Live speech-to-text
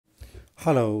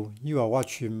Hello, you are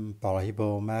watching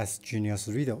Balahippo Math Genius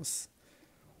Riddles.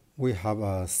 We have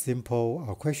a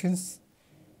simple questions.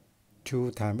 2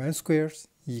 times n squared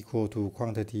equal to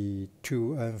quantity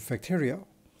 2n factorial.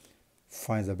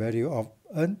 Find the value of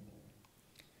n.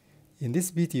 In this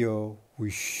video,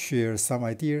 we share some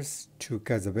ideas to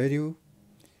get the value.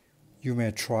 You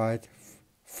may try it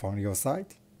from your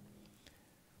side.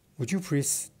 Would you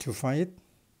please to find it?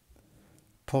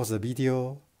 Pause the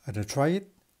video and try it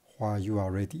while you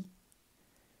are ready.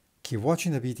 Keep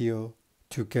watching the video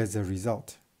to get the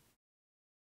result.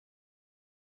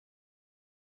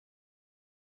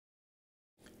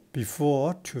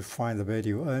 Before to find the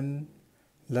value n,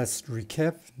 let's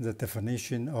recap the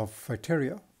definition of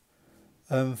factorial.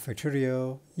 N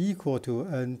factorial equal to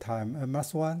n times n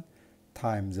minus 1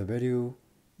 times the value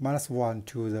minus 1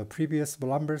 to the previous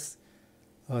numbers,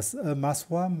 as n minus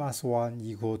 1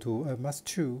 equal to n minus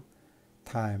 2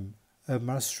 times n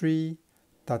minus 3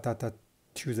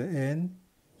 to the n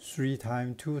 3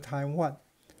 times 2 times 1.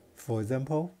 For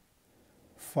example,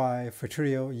 5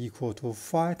 factorial equal to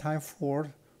 5 times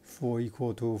 4, 4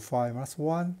 equal to 5 minus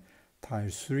 1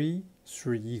 times 3,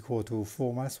 3 equal to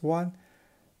 4 minus 1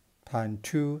 times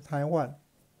 2 times 1.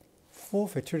 4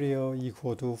 factorial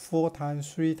equal to 4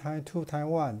 times 3 times 2 times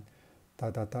 1,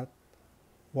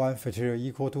 1 factorial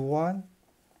equal to 1,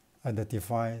 and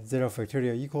define 0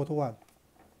 factorial equal to 1.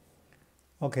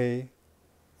 Okay,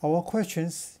 our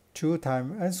questions 2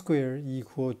 times n squared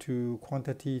equal to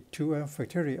quantity 2n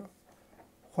factorial.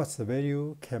 What's the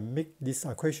value can make this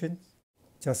equation?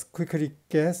 Just quickly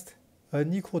guessed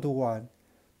n equal to 1,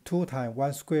 2 times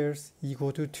 1 squared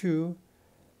equal to 2,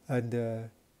 and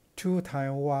 2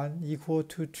 times 1 equal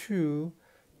to 2,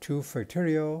 2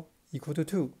 factorial equal to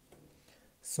 2.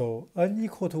 So n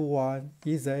equal to 1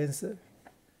 is the answer.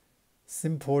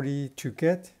 Simply to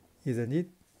get, isn't it?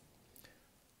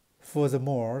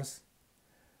 Furthermore,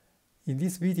 in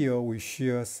this video we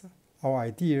share our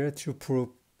idea to prove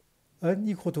n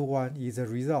equal to 1 is the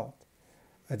result,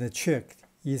 and check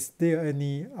is there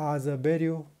any other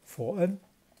value for n.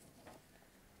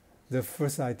 The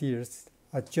first ideas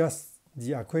are just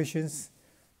the equations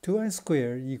 2n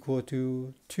squared equal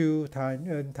to 2 times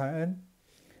n,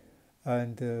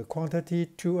 and quantity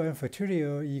 2n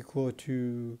factorial equal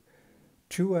to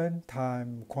 2n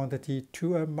times quantity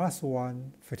 2n minus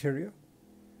 1 factorial.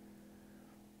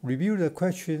 Review the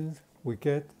question, we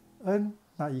get n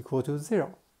not equal to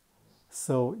 0.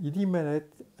 So eliminate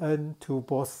n to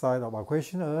both sides of our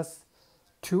equation as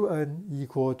 2n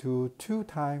equal to 2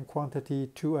 times quantity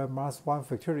 2n minus 1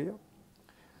 factorial.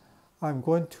 I'm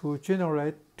going to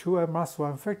generate 2n minus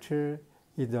 1 factor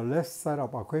in the left side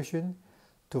of our equation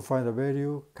to find the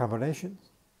value combination.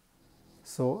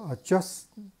 So adjust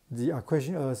the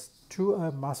equation as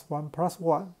 2n minus 1 plus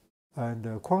 1,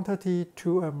 and quantity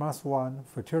 2n minus 1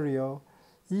 factorial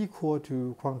equal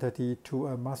to quantity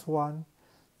 2n minus 1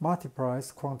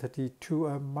 multiplies quantity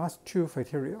 2n minus 2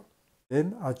 factorial.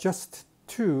 Then adjust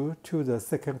 2 to the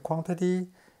second quantity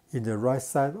in the right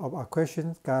side of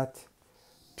equation, got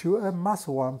 2n minus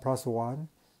 1 plus 1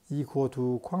 equal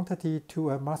to quantity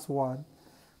 2n minus 1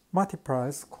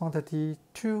 multiplies quantity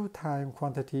 2 times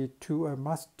quantity 2n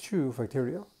minus 2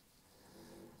 factorial.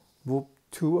 Move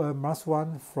 2n minus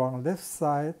 1 from left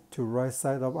side to right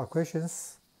side of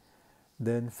equations.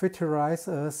 Then factorize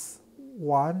as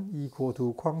 1 equal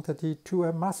to quantity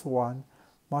 2n minus 1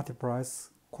 multiplies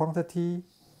quantity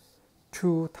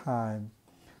 2 times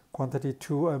quantity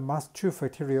 2n minus 2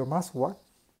 factorial minus 1.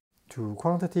 Two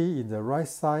quantity in the right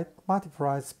side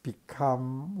multiplies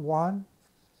become 1,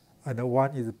 and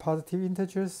 1 is positive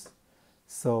integers.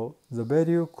 So the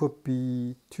value could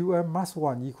be 2n minus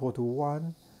 1 equal to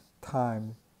 1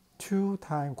 times 2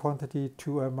 times quantity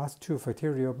 2n minus 2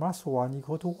 factorial minus 1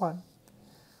 equal to 1.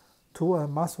 2n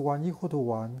minus 1 equal to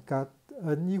 1, got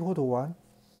n equal to 1.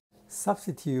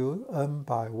 Substitute n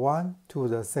by 1 to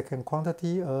the second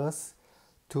quantity as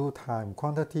 2 times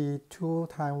quantity 2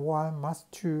 times 1 minus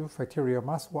 2 factorial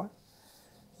minus 1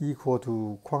 equal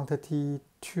to quantity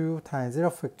 2 times 0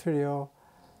 factorial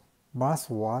minus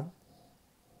 1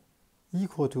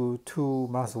 equal to 2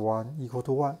 minus 1 equal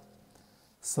to 1.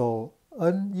 So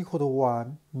n equal to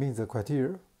 1 means the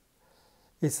criteria.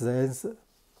 It's the answer.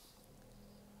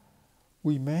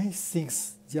 We may think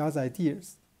the other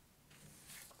ideas.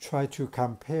 Try to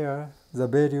compare the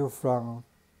value from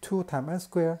 2 times n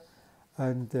squared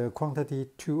and the quantity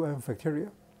 2n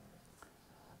factorial.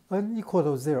 N equal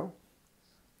to 0.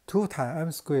 2 times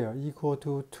m squared equal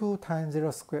to 2 times 0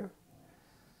 squared.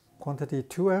 Quantity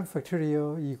 2n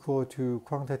factorial equal to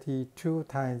quantity 2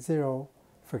 times 0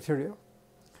 factorial.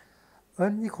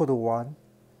 N equal to 1,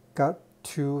 got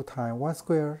 2 times 1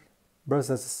 squared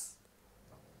versus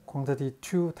quantity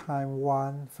 2 times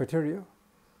 1 factorial.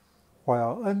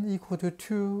 While n equal to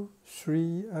 2,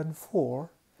 3, and 4,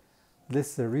 this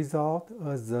is the result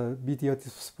of the video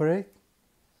display.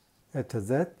 At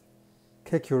that,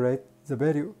 calculate the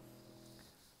value.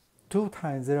 2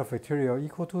 times 0 factorial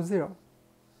equal to 0.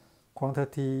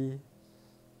 Quantity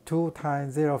 2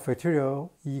 times 0 factorial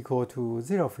equal to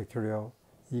 0 factorial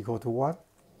equal to 1.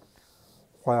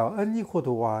 While n equal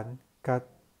to 1, got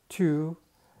 2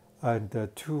 and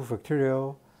 2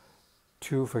 factorial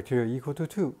equal to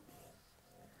 2.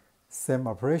 Same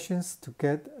operations to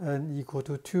get n equal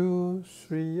to 2,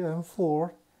 3, and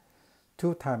 4.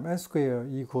 2 times n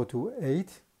squared equal to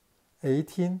 8,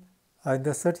 18, and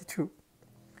 32.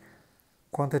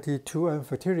 Quantity 2n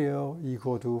factorial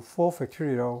equal to 4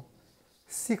 factorial,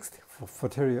 6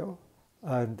 factorial,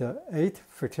 and 8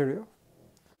 factorial.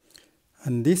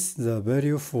 And this is the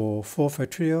value for 4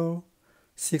 factorial,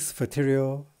 6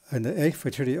 factorial, and 8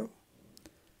 factorial.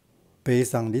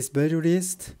 Based on this value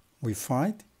list, we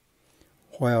find,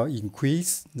 while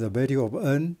increase the value of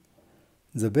n,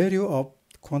 the value of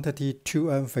quantity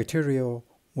 2n factorial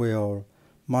will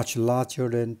much larger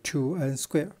than 2n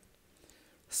squared.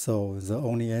 So the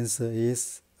only answer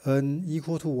is n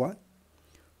equal to 1.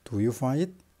 Do you find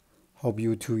it? Hope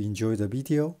you to enjoy the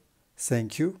video.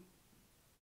 Thank you.